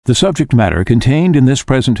The subject matter contained in this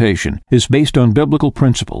presentation is based on biblical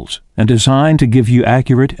principles and designed to give you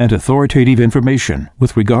accurate and authoritative information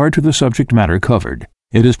with regard to the subject matter covered.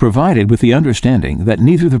 It is provided with the understanding that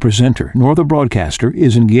neither the presenter nor the broadcaster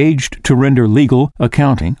is engaged to render legal,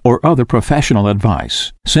 accounting, or other professional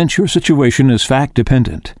advice. Since your situation is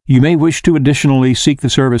fact-dependent, you may wish to additionally seek the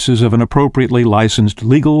services of an appropriately licensed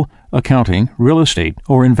legal, accounting, real estate,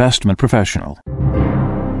 or investment professional.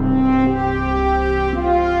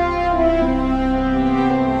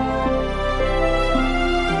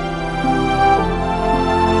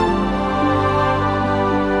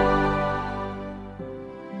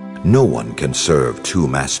 No one can serve two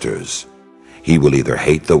masters. He will either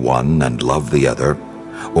hate the one and love the other,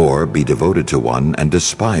 or be devoted to one and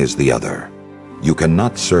despise the other. You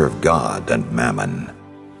cannot serve God and mammon.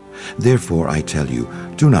 Therefore I tell you,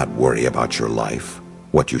 do not worry about your life,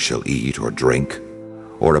 what you shall eat or drink,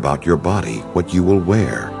 or about your body, what you will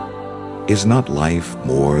wear. Is not life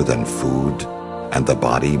more than food, and the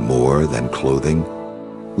body more than clothing?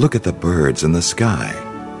 Look at the birds in the sky.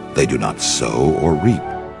 They do not sow or reap.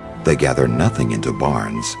 They gather nothing into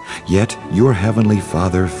barns, yet your heavenly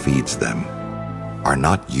Father feeds them. Are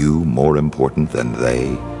not you more important than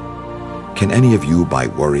they? Can any of you, by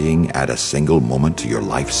worrying, add a single moment to your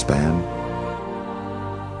lifespan?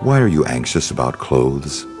 Why are you anxious about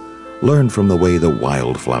clothes? Learn from the way the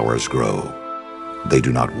wildflowers grow. They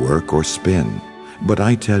do not work or spin, but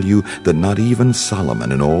I tell you that not even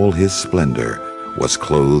Solomon in all his splendor was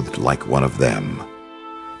clothed like one of them.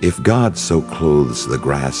 If God so clothes the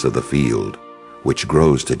grass of the field, which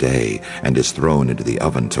grows today and is thrown into the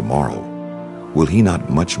oven tomorrow, will he not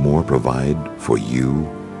much more provide for you,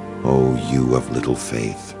 O you of little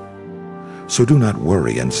faith? So do not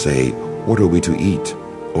worry and say, what are we to eat?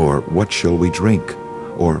 Or what shall we drink?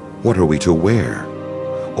 Or what are we to wear?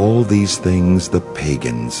 All these things the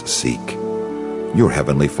pagans seek. Your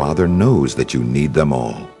heavenly Father knows that you need them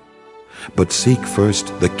all. But seek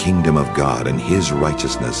first the kingdom of God and his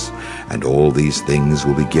righteousness, and all these things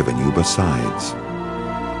will be given you besides.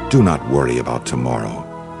 Do not worry about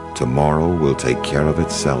tomorrow. Tomorrow will take care of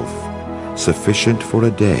itself. Sufficient for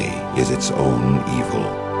a day is its own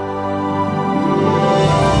evil.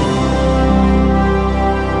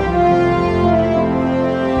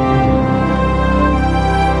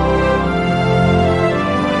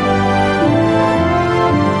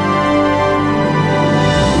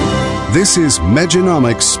 This is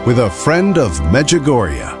Mejanomics with a Friend of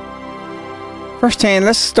Medjugorje. Firsthand,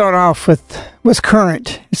 let's start off with what's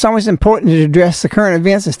current. It's always important to address the current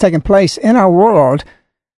events that's taking place in our world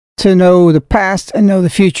to know the past and know the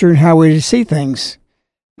future and how we see things.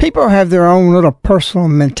 People have their own little personal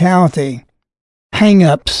mentality,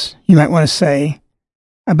 hang-ups, you might want to say,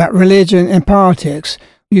 about religion and politics.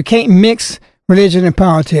 You can't mix religion and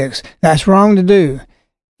politics. That's wrong to do.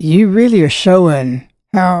 You really are showing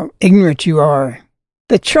how ignorant you are.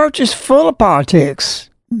 The church is full of politics.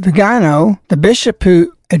 The guy I know, the bishop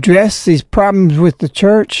who addressed these problems with the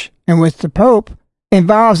church and with the Pope,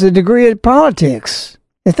 involves a degree of politics.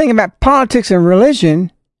 The thing about politics and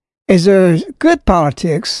religion is there's good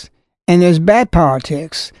politics and there's bad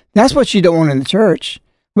politics. That's what you don't want in the church.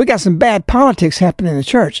 We got some bad politics happening in the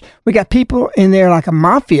church. We got people in there like a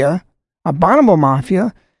mafia, abominable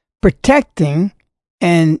mafia, protecting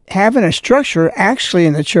and having a structure actually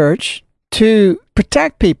in the church to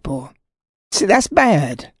protect people. See, that's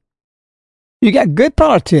bad. You got good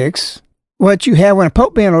politics. What you have when a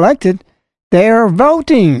pope being elected, they are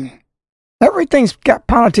voting. Everything's got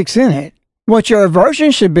politics in it. What your aversion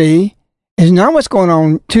should be is not what's going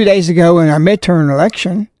on 2 days ago in our midterm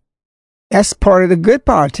election. That's part of the good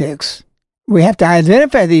politics. We have to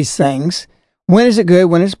identify these things. When is it good?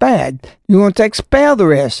 When it's bad? You want to expel the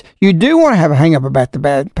rest. You do want to have a hang-up about the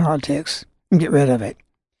bad politics and get rid of it.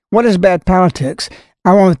 What is bad politics?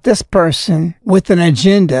 I want this person with an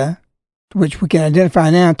agenda, which we can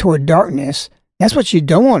identify now, toward darkness. That's what you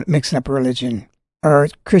don't want mixing up religion or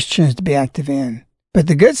Christians to be active in. But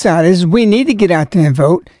the good side is we need to get out there and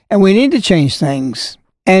vote, and we need to change things.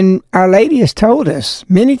 And Our Lady has told us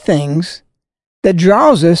many things that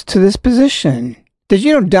draws us to this position. Did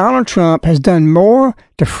you know Donald Trump has done more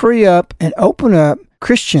to free up and open up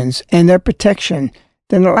Christians and their protection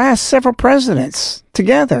than the last several presidents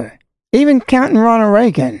together, even counting Ronald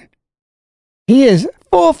Reagan? He is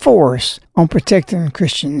full force on protecting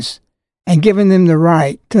Christians and giving them the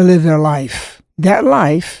right to live their life. That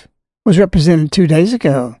life was represented 2 days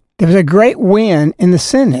ago. There was a great win in the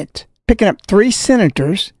Senate, picking up 3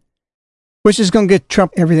 senators, which is going to get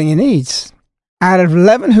Trump everything he needs. Out of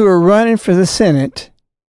 11 who were running for the Senate,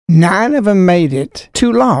 9 of them made it,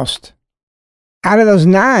 2 lost. Out of those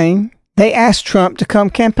 9, they asked Trump to come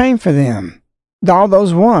campaign for them. All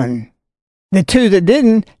those won. The 2 that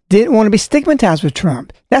didn't want to be stigmatized with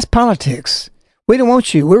Trump. That's politics. We don't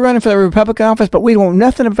want you. We're running for the Republican office, but we don't want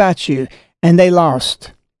nothing about you. And they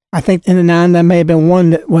lost. I think in the 9, there may have been 1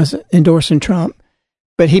 that was endorsing Trump,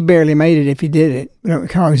 but he barely made it if he did it. I don't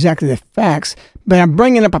recall exactly the facts, but I'm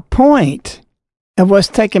bringing up a point of what's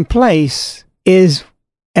taking place is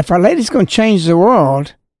if Our Lady's going to change the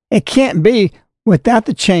world, it can't be without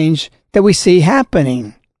the change that we see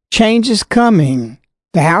happening. Change is coming.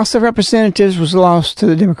 The House of Representatives was lost to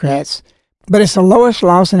the Democrats, but it's the lowest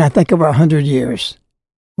loss in, I think, over 100 years.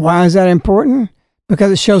 Why is that important?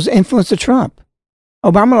 Because it shows the influence of Trump.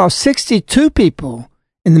 Obama lost 62 people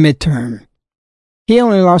in the midterm. He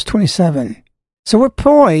only lost 27. So we're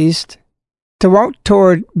poised to walk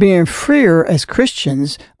toward being freer as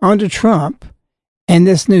Christians under Trump and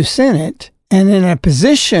this new Senate, and in a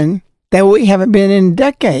position that we haven't been in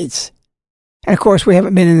decades. And of course, we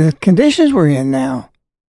haven't been in the conditions we're in now.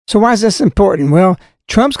 So why is this important? Well,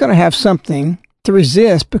 Trump's going to have something to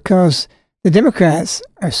resist because the Democrats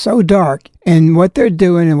are so dark in what they're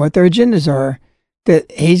doing and what their agendas are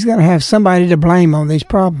that he's going to have somebody to blame on these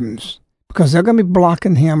problems because they're going to be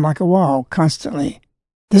blocking him like a wall constantly.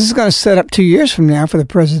 This is going to set up 2 years from now for the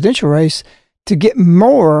presidential race to get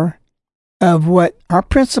more of what our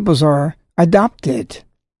principles are adopted.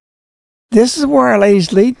 This is where Our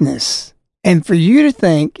Lady's leading us. And for you to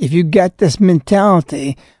think, if you got this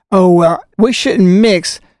mentality, oh, well, we shouldn't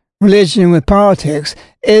mix religion with politics,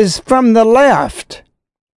 is from the left.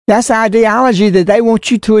 That's the ideology that they want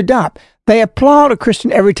you to adopt. They applaud a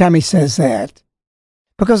Christian every time he says that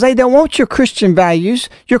because they don't want your Christian values,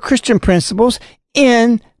 your Christian principles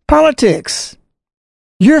in politics.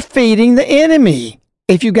 You're feeding the enemy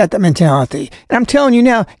if you got that mentality. And I'm telling you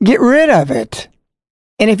now, get rid of it.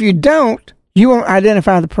 And if you don't, you won't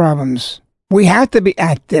identify the problems. We have to be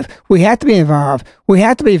active. We have to be involved. We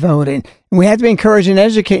have to be voting. And we have to be encouraging and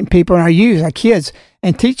educating people and our youth, our kids,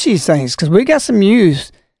 and teach these things. Because we got some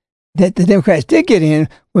youth that the Democrats did get in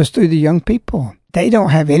was through the young people. They don't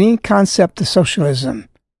have any concept of socialism.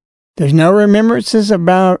 There's no remembrances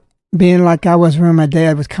about being like I was around my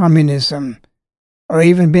dad with communism, or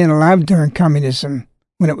even being alive during communism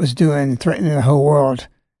when it was doing, threatening the whole world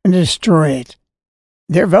and to destroy it.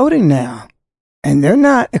 They're voting now, and they're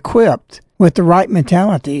not equipped with the right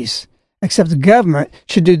mentalities, except the government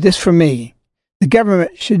should do this for me. The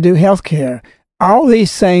government should do health care. All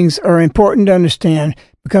these things are important to understand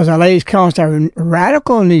because Our Lady's calling us our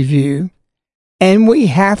radical new view, and we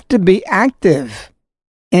have to be active.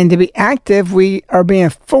 And to be active, we are being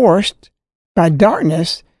forced by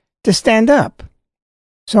darkness to stand up.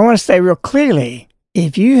 So I want to say real clearly,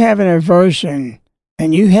 if you have an aversion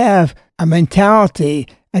and you have a mentality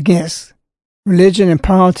against religion and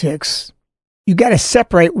politics, you got to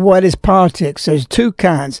separate what is politics. There's 2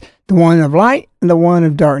 kinds, the one of light and the one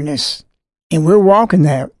of darkness. And we're walking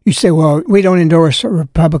that. You say, well, we don't endorse a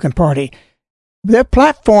Republican Party. Their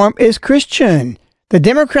platform is Christian. The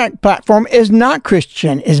Democrat platform is not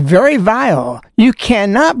Christian. It's very vile. You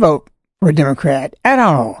cannot vote for a Democrat at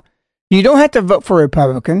all. You don't have to vote for a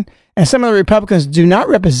Republican. And some of the Republicans do not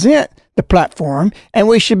represent the platform, and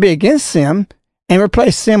we should be against them and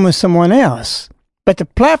replace them with someone else. But the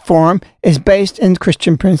platform is based in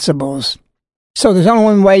Christian principles. So there's only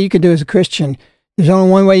one way you can do as a Christian. There's only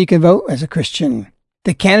one way you can vote as a Christian.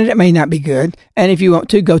 The candidate may not be good, and if you want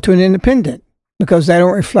to, go to an independent, because they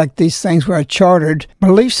don't reflect these things with a chartered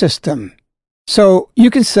belief system. So you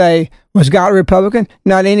can say, was God a Republican?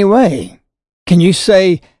 Not any way. Can you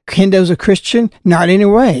say Hindu's a Christian? Not any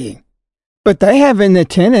way. But they have in the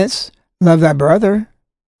tenets, love thy brother.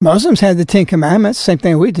 Muslims have the 10 Commandments, same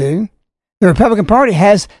thing we do. The Republican Party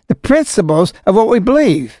has the principles of what we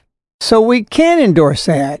believe. So we can endorse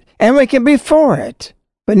that, and we can be for it.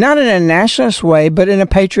 But not in a nationalist way, but in a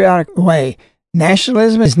patriotic way.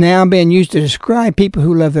 Nationalism is now being used to describe people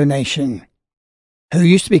who love their nation, who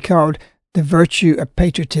used to be called the virtue of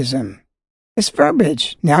patriotism. It's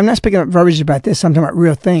verbiage. Now, I'm not speaking about verbiage about this. I'm talking about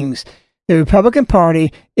real things. The Republican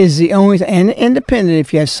Party is the only, and independent,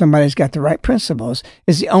 if you have somebody who's got the right principles,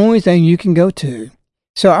 is the only thing you can go to.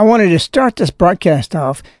 So I wanted to start this broadcast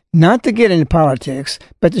off, not to get into politics,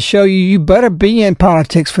 but to show you better be in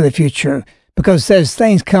politics for the future, because there's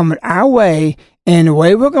things coming our way and the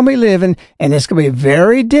way we're going to be living, and it's going to be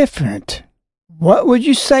very different. What would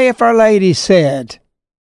you say if Our Lady said,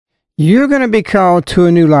 you're going to be called to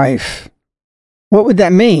a new life? What would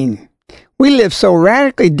that mean? We live so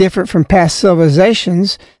radically different from past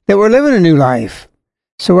civilizations that we're living a new life.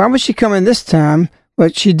 So why would she come in this time,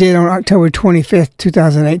 what she did on October 25th,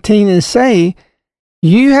 2018, and say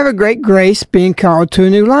You have a great grace being called to a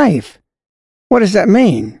new life. What does that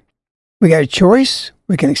mean? We got a choice.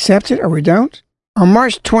 We can accept it or we don't. On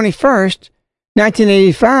March 21st,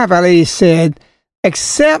 1985, Our Lady said,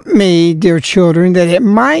 "Accept me, dear children, that it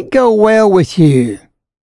might go well with you."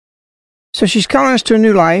 So she's calling us to a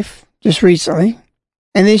new life just recently.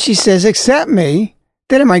 And then she says, "Accept me,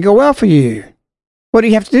 that it might go well for you." What do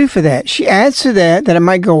you have to do for that? She adds to that it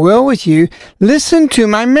might go well with you. Listen to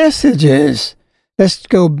my messages. Let's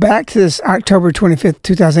go back to this October 25th,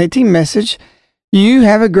 2018 message. You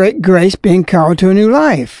have a great grace being called to a new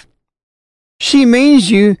life. She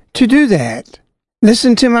means you to do that.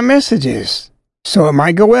 Listen to my messages. So it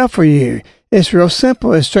might go well for you. It's real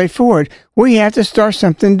simple. It's straightforward. We have to start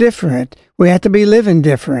something different. We have to be living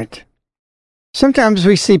different. Sometimes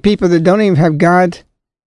we see people that don't even have God.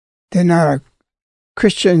 They're not a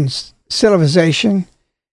Christian civilization,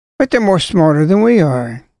 but they're more smarter than we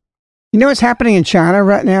are. You know what's happening in China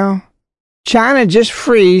right now? China just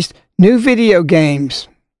freezed new video games.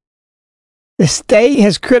 The state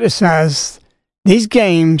has criticized these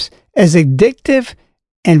games as addictive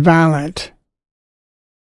and violent.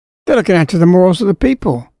 They're looking after the morals of the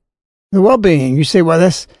people, the well-being. You say,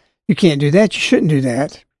 well, you can't do that. You shouldn't do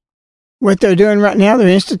that. What they're doing right now, they're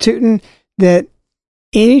instituting that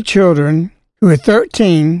any children who are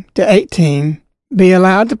 13 to 18 be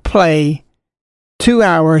allowed to play 2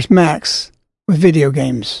 hours max with video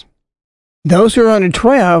games. Those who are under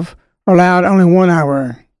 12 are allowed only 1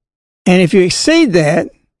 hour. And if you exceed that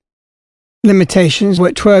limitations,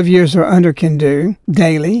 what 12 years or under can do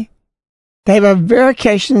daily, they have a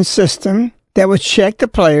verification system that will check the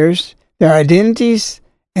players, their identities,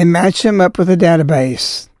 and match them up with a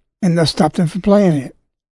database. And they'll stop them from playing it.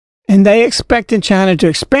 And they expect in China to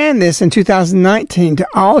expand this in 2019 to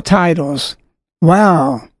all titles.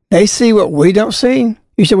 Wow. They see what we don't see?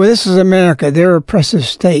 You say, well, this is America. They're an oppressive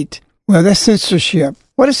state. Well, that's censorship.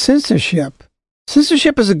 What is censorship?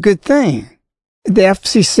 Censorship is a good thing. The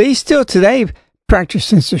FCC still today practice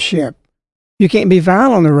censorship. You can't be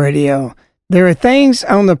vile on the radio. There are things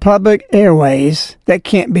on the public airways that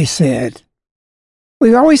can't be said.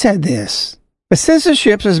 We've always had this. But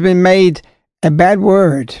censorship has been made a bad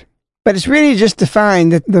word. But it's really just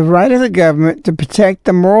defined that the right of the government to protect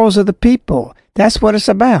the morals of the people. That's what it's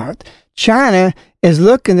about. China is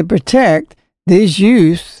looking to protect these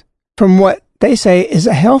youth from what they say is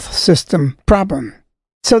a health system problem.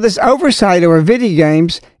 So this oversight over video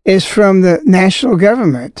games is from the national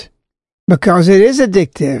government because it is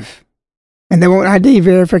addictive. And they want ID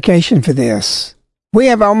verification for this. We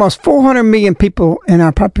have almost 400 million people in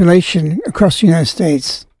our population across the United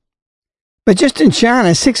States. But just in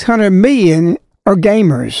China, 600 million are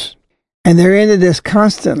gamers. And they're into this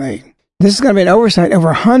constantly. This is going to be an oversight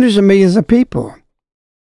over hundreds of millions of people.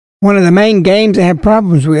 One of the main games they have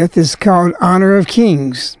problems with is called Honor of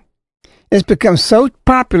Kings. It's become so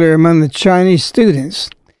popular among the Chinese students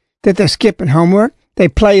that they're skipping homework. They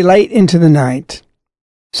play late into the night.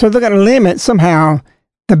 So they're going to limit somehow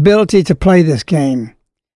the ability to play this game.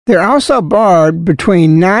 They're also barred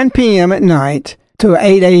between 9 p.m. at night to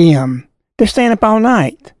 8 a.m. They're staying up all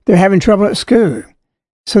night. They're having trouble at school.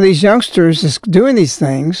 So these youngsters that's doing these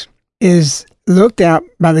things is looked at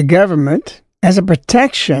by the government as a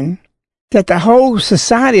protection that the whole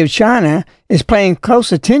society of China is paying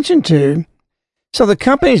close attention to. So the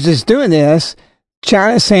companies that's doing this,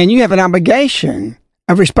 China is saying you have an obligation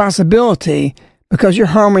of responsibility because you're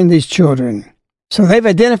harming these children. So they've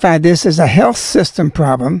identified this as a health system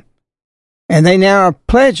problem, and they now are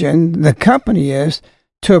pledging, the company is,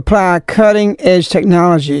 to apply cutting-edge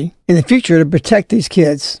technology in the future to protect these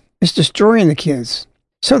kids. It's destroying the kids.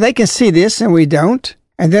 So they can see this and we don't,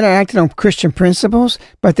 and they're not acting on Christian principles,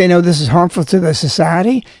 but they know this is harmful to the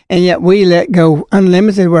society, and yet we let go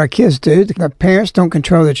unlimited what our kids do. The parents don't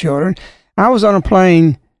control their children. I was on a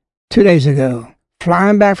plane 2 days ago,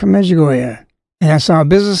 flying back from Medjugorje, and I saw a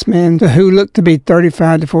businessman who looked to be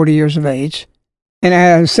 35 to 40 years of age, and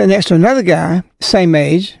I was sitting next to another guy, same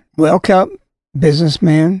age, well-kept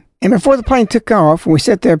businessman. And before the plane took off, we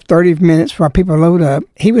sat there 30 minutes while people load up,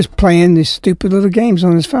 he was playing these stupid little games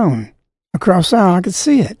on his phone. Across the aisle, I could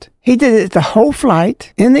see it. He did it the whole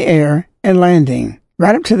flight, in the air, and landing,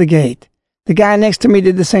 right up to the gate. The guy next to me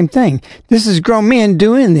did the same thing. This is grown men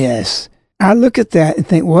doing this. I look at that and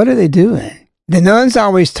think, what are they doing? The nuns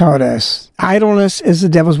always taught us, idleness is the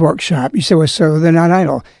devil's workshop. You say, well, so they're not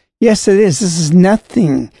idle. Yes, it is. This is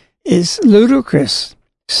nothing. It's ludicrous.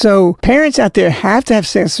 So parents out there have to have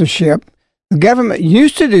censorship. The government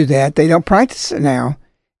used to do that. They don't practice it now.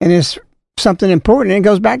 And it's something important. And it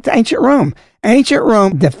goes back to ancient Rome. Ancient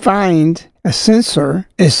Rome defined A censor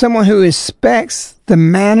is someone who inspects the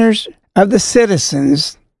manners of the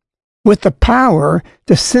citizens with the power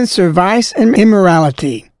to censor vice and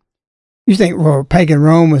immorality. You think, well, pagan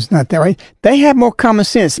Rome was not that way. They had more common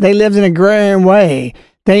sense. They lived in an agrarian way.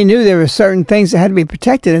 They knew there were certain things that had to be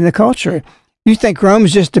protected in the culture. You think Rome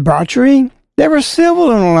was just debauchery? They were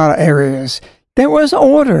civil in a lot of areas. There was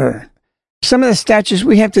order. Some of the statues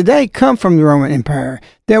we have today come from the Roman Empire.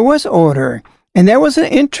 There was order, and there was an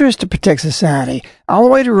interest to protect society. All the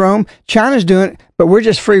way to Rome, China's doing it, but we're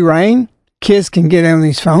just free reign. Kids can get on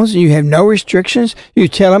these phones, and you have no restrictions. You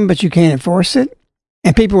tell them, but you can't enforce it.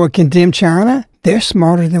 And people will condemn China. They're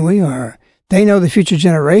smarter than we are. They know the future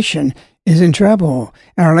generation is in trouble.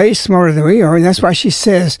 And Our Lady's smarter than we are, and that's why she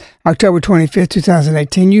says, October 25th,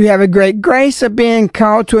 2018, you have a great grace of being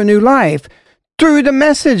called to a new life through the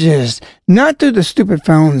messages, not through the stupid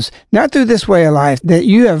phones, not through this way of life that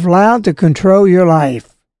you have allowed to control your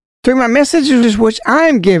life. Through my messages which I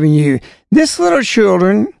am giving you, this, little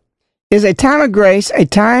children, is a time of grace, a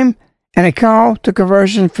time and a call to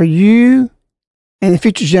conversion for you and the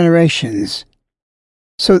future generations.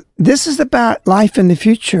 So this is about life in the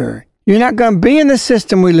future. You're not going to be in the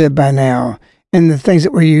system we live by now and the things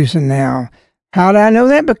that we're using now. How do I know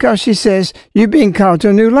that? Because she says you're being called to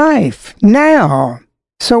a new life now.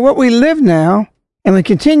 So what we live now and we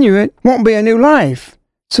continue it won't be a new life.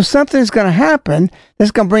 So something's going to happen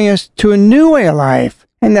that's going to bring us to a new way of life.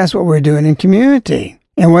 And that's what we're doing in community.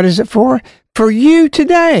 And what is it for? For you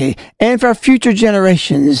today and for future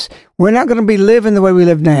generations. We're not going to be living the way we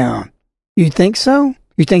live now. You think so?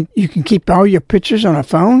 You think you can keep all your pictures on a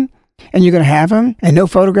phone and you're going to have them and no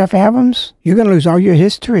photograph albums? You're going to lose all your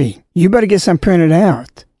history. You better get some printed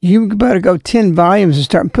out. You better go 10 volumes and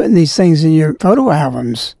start putting these things in your photo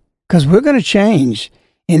albums, because we're going to change,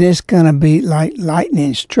 and it's going to be like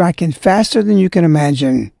lightning striking faster than you can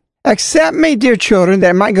imagine. Accept me, dear children,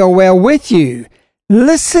 that it might go well with you.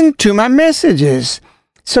 Listen to my messages.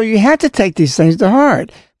 So you have to take these things to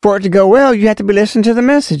heart. For it to go well, you have to be listening to the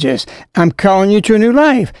messages. I'm calling you to a new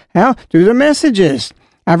life. How? Through the messages.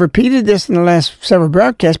 I've repeated this in the last several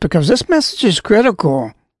broadcasts because this message is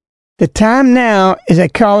critical. The time now is a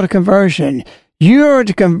call to conversion. You are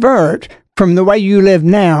to convert from the way you live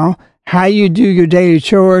now, how you do your daily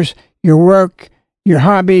chores, your work, your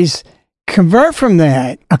hobbies. Convert from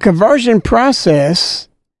that. A conversion process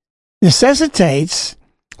necessitates,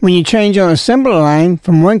 when you change on an assembly line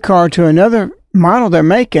from one car to another model they're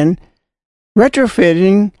making,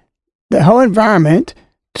 retrofitting the whole environment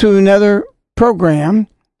to another program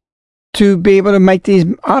to be able to make these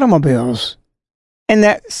automobiles. And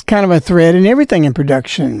that's kind of a thread in everything in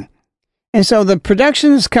production. And so the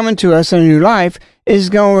production that's coming to us in a new life is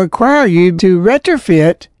going to require you to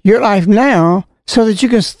retrofit your life now so that you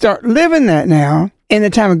can start living that now in the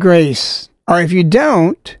time of grace. Or if you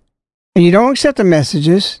don't, and you don't accept the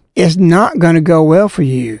messages, it's not going to go well for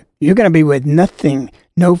you. You're going to be with nothing,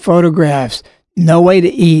 no photographs, no way to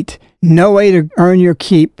eat, no way to earn your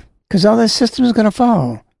keep, because all that system is going to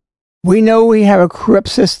fall. We know we have a corrupt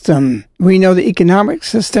system. We know the economic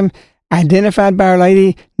system identified by Our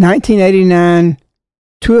Lady, 1989,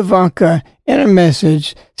 to Ivanka in a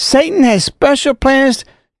message. Satan has special plans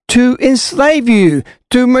to enslave you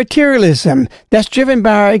to materialism that's driven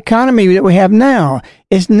by our economy that we have now.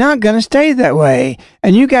 It's not going to stay that way.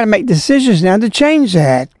 And you got to make decisions now to change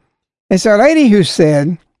that. It's Our Lady who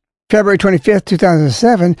said, February 25th,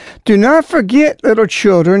 2007, do not forget, little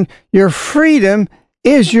children, your freedom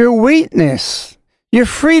is your weakness. You're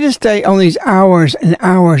free to stay on these hours and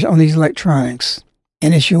hours on these electronics.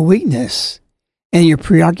 And it's your weakness. And you're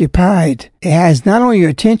preoccupied. It has not only your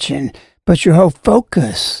attention, but your whole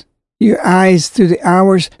focus. Your eyes through the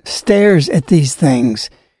hours stares at these things.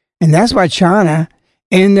 And that's why China,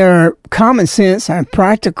 in their common sense and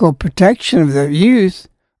practical protection of their youth,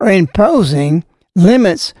 are imposing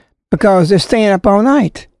limits because they're staying up all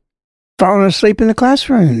night, falling asleep in the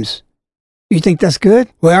classrooms. You think that's good?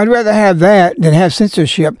 Well, I'd rather have that than have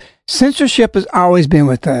censorship. Censorship has always been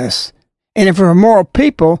with us. And if we're a moral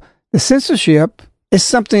people, the censorship is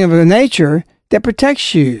something of a nature that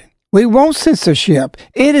protects you. We want censorship.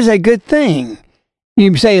 It is a good thing.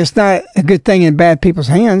 You say it's not a good thing in bad people's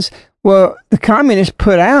hands. Well, the communists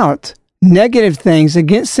put out negative things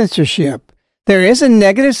against censorship. There is a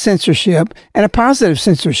negative censorship and a positive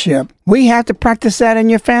censorship. We have to practice that in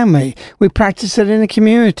your family. We practice it in the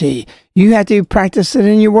community. You have to practice it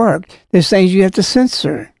in your work. There's things you have to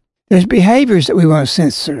censor. There's behaviors that we want to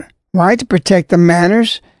censor. Why? To protect the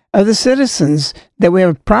manners of the citizens, that we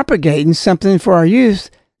are propagating something for our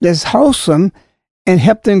youth that's wholesome and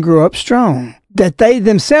help them grow up strong. That they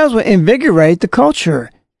themselves will invigorate the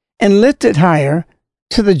culture and lifted higher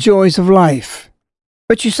to the joys of life.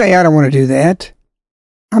 But you say, I don't want to do that.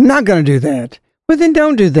 I'm not going to do that. Well, then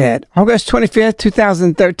don't do that. August 25th,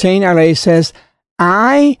 2013, Our Lady says,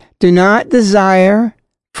 I do not desire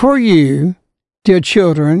for you, dear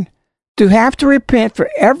children, to have to repent for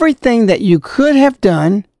everything that you could have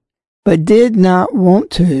done, but did not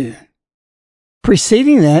want to.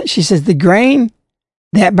 Preceding that, she says, the grain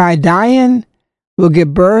that by dying will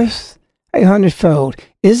give birth 100-fold.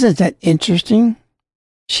 Isn't that interesting?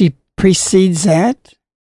 She precedes that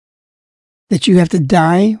you have to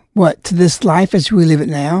die, to this life as we live it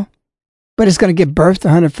now, but it's going to give birth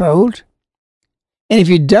 100-fold. And if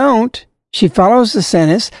you don't, she follows the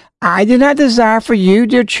sentence, I do not desire for you,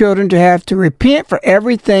 dear children, to have to repent for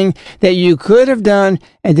everything that you could have done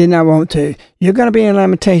and did not want to. You're going to be in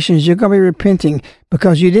Lamentations. You're going to be repenting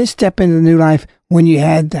because you didn't step into the new life when you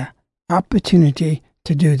had the opportunity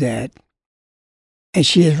to do that. And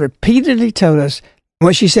she has repeatedly told us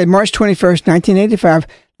what she said March 21st, 1985,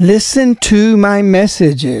 listen to my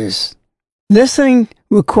messages. Listening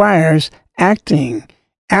requires acting.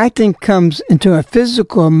 Acting comes into a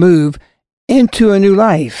physical move into a new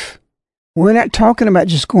life. We're not talking about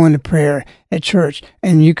just going to prayer at church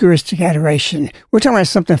and Eucharistic adoration. We're talking about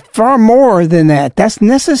something far more than that. That's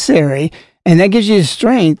necessary, and that gives you the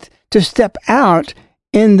strength to step out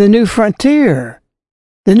in the new frontier,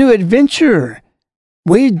 the new adventure.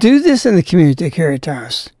 We do this in the community at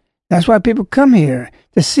Caritas. That's why people come here,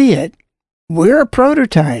 to see it. We're a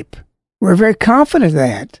prototype. We're very confident of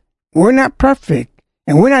that. We're not perfect,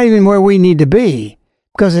 and we're not even where we need to be,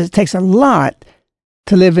 because it takes a lot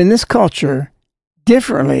to live in this culture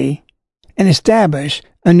differently and establish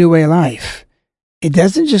a new way of life. It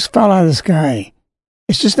doesn't just fall out of the sky.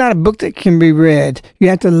 It's just not a book that can be read. You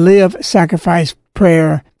have to live, sacrifice,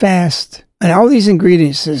 prayer, fast, and all these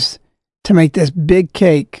ingredients to make this big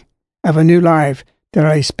cake of a new life that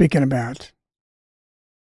I'm speaking about.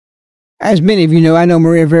 As many of you know, I know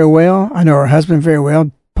Maria very well. I know her husband very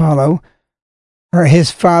well, Paulo.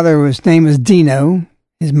 His father's name was Dino.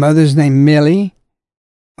 His mother's name Millie.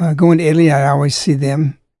 Going to Italy, I always see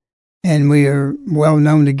them. And we are well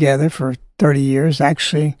known together for 30 years,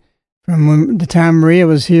 actually, from the time Maria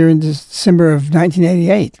was here in December of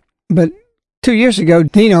 1988. But 2 years ago,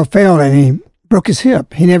 Dino fell and he broke his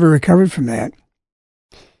hip. He never recovered from that.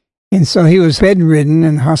 And so he was bedridden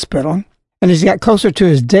in the hospital. And as he got closer to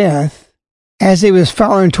his death, as he was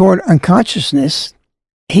falling toward unconsciousness,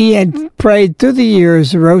 he had prayed through the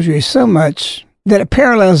years the rosary so much that it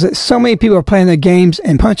parallels that so many people are playing their games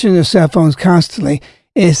and punching their cell phones constantly.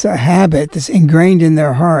 It's a habit that's ingrained in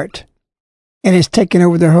their heart, and it's taken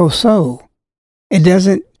over their whole soul. It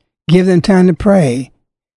doesn't give them time to pray,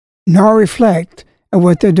 nor reflect on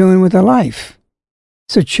what they're doing with their life.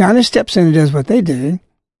 So China steps in and does what they do,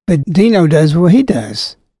 but Dino does what he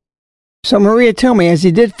does. So Maria told me, as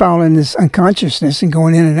he did fall in this unconsciousness and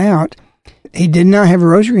going in and out, he did not have a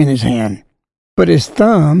rosary in his hand. But his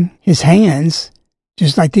thumb, his hands,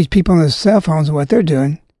 just like these people on their cell phones and what they're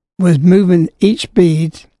doing, was moving each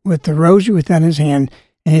bead with the rosary within his hand,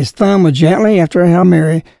 and his thumb would gently, after a Hail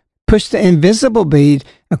Mary, push the invisible bead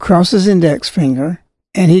across his index finger,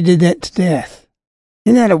 and he did that to death.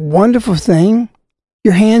 Isn't that a wonderful thing?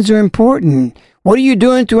 Your hands are important. What are you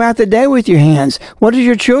doing throughout the day with your hands? What are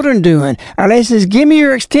your children doing? Our Lady says, give me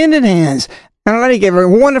your extended hands. And Our Lady gave her a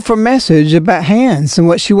wonderful message about hands and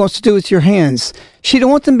what she wants to do with your hands. She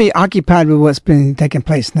don't want them to be occupied with what's been taking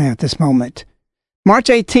place now at this moment. March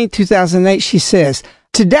 18, 2008, she says,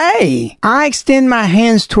 today I extend my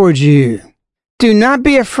hands towards you. Do not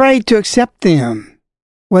be afraid to accept them.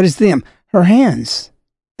 What is them? Her hands.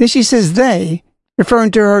 Then she says they,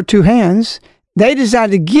 referring to her two hands, they desire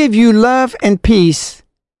to give you love and peace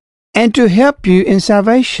and to help you in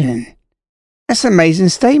salvation. That's amazing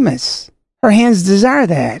statements. Her hands desire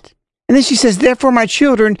that. And then she says, therefore, my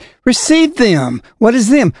children, receive them. What is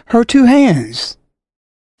them? Her two hands.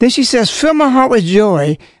 Then she says, fill my heart with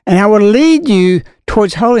joy, and I will lead you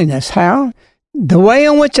towards holiness. How? The way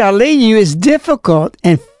in which I lead you is difficult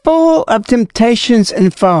and full of temptations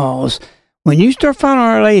and falls. When you start following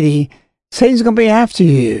Our Lady, Satan's going to be after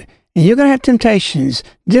you. And you're going to have temptations,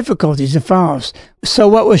 difficulties, and falls. So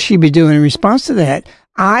what will she be doing in response to that?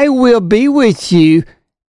 I will be with you,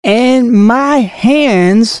 and my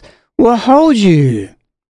hands will hold you.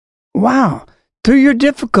 Wow. Through your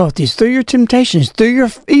difficulties, through your temptations, through your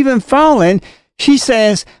even falling, she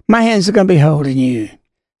says, my hands are going to be holding you.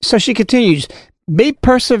 So she continues, be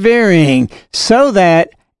persevering so that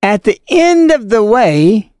at the end of the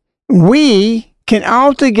way, we can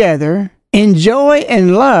all together enjoy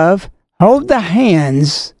and love, hold the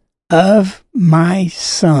hands of my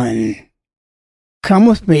son. Come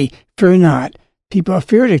with me, fear not. People are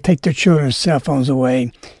fearing to take their children's cell phones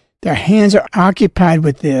away. Their hands are occupied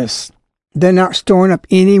with this. They're not storing up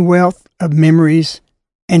any wealth of memories.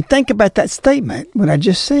 And think about that statement, what I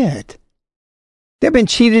just said. They've been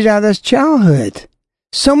cheated out of their childhood.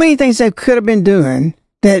 So many things they could have been doing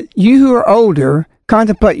that you who are older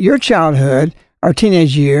contemplate your childhood or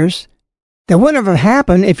teenage years that wouldn't have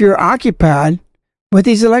happened if you're occupied with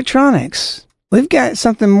these electronics. We've got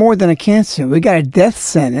something more than a cancer. We've got a death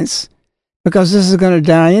sentence because this is going to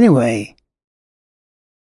die anyway.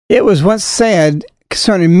 It was once said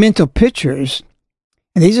concerning mental pictures,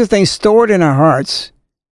 and these are things stored in our hearts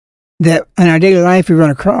that in our daily life we run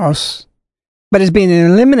across, but it's being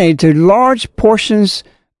eliminated to large portions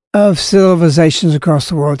of civilizations across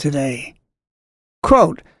the world today.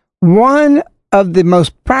 Quote, one of the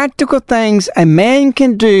most practical things a man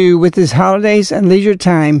can do with his holidays and leisure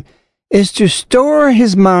time is to store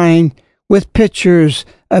his mind with pictures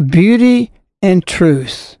of beauty and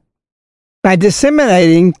truth. By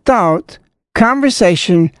disseminating thought,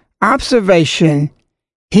 conversation, observation,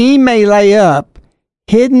 he may lay up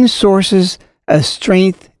hidden sources of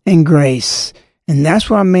strength and grace. And that's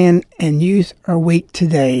why men and youth are weak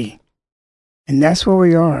today. And that's where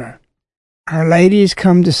we are. Our Lady has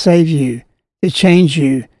come to save you, to change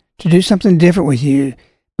you, to do something different with you.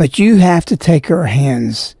 But you have to take her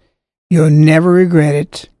hands. You'll never regret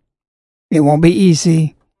it. It won't be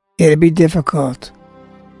easy. It'll be difficult.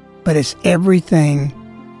 But it's everything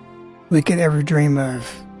we could ever dream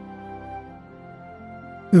of.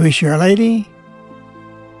 We wish you Our Lady.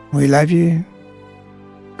 We love you.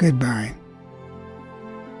 Goodbye.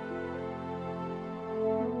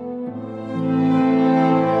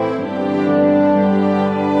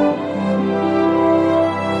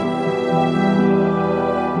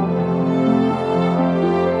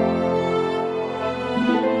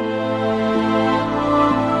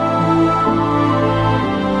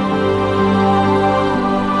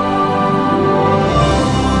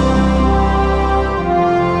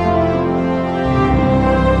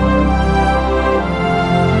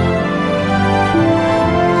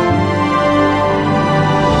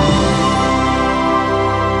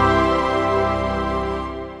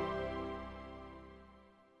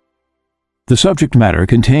 The subject matter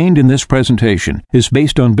contained in this presentation is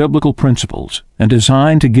based on biblical principles and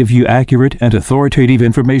designed to give you accurate and authoritative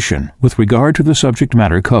information with regard to the subject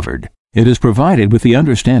matter covered. It is provided with the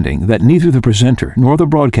understanding that neither the presenter nor the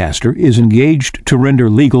broadcaster is engaged to render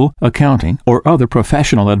legal, accounting, or other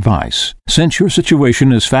professional advice. Since your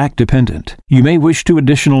situation is fact-dependent, you may wish to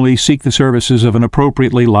additionally seek the services of an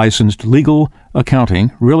appropriately licensed legal,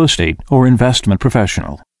 accounting, real estate, or investment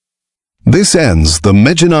professional. This ends the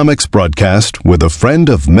Mejanomics broadcast with a Friend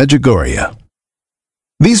of Medjugorje.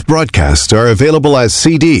 These broadcasts are available as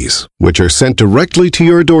CDs, which are sent directly to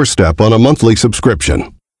your doorstep on a monthly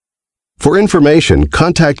subscription. For information,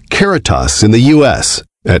 contact Caritas in the U.S.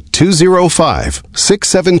 at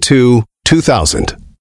 205-672-2000.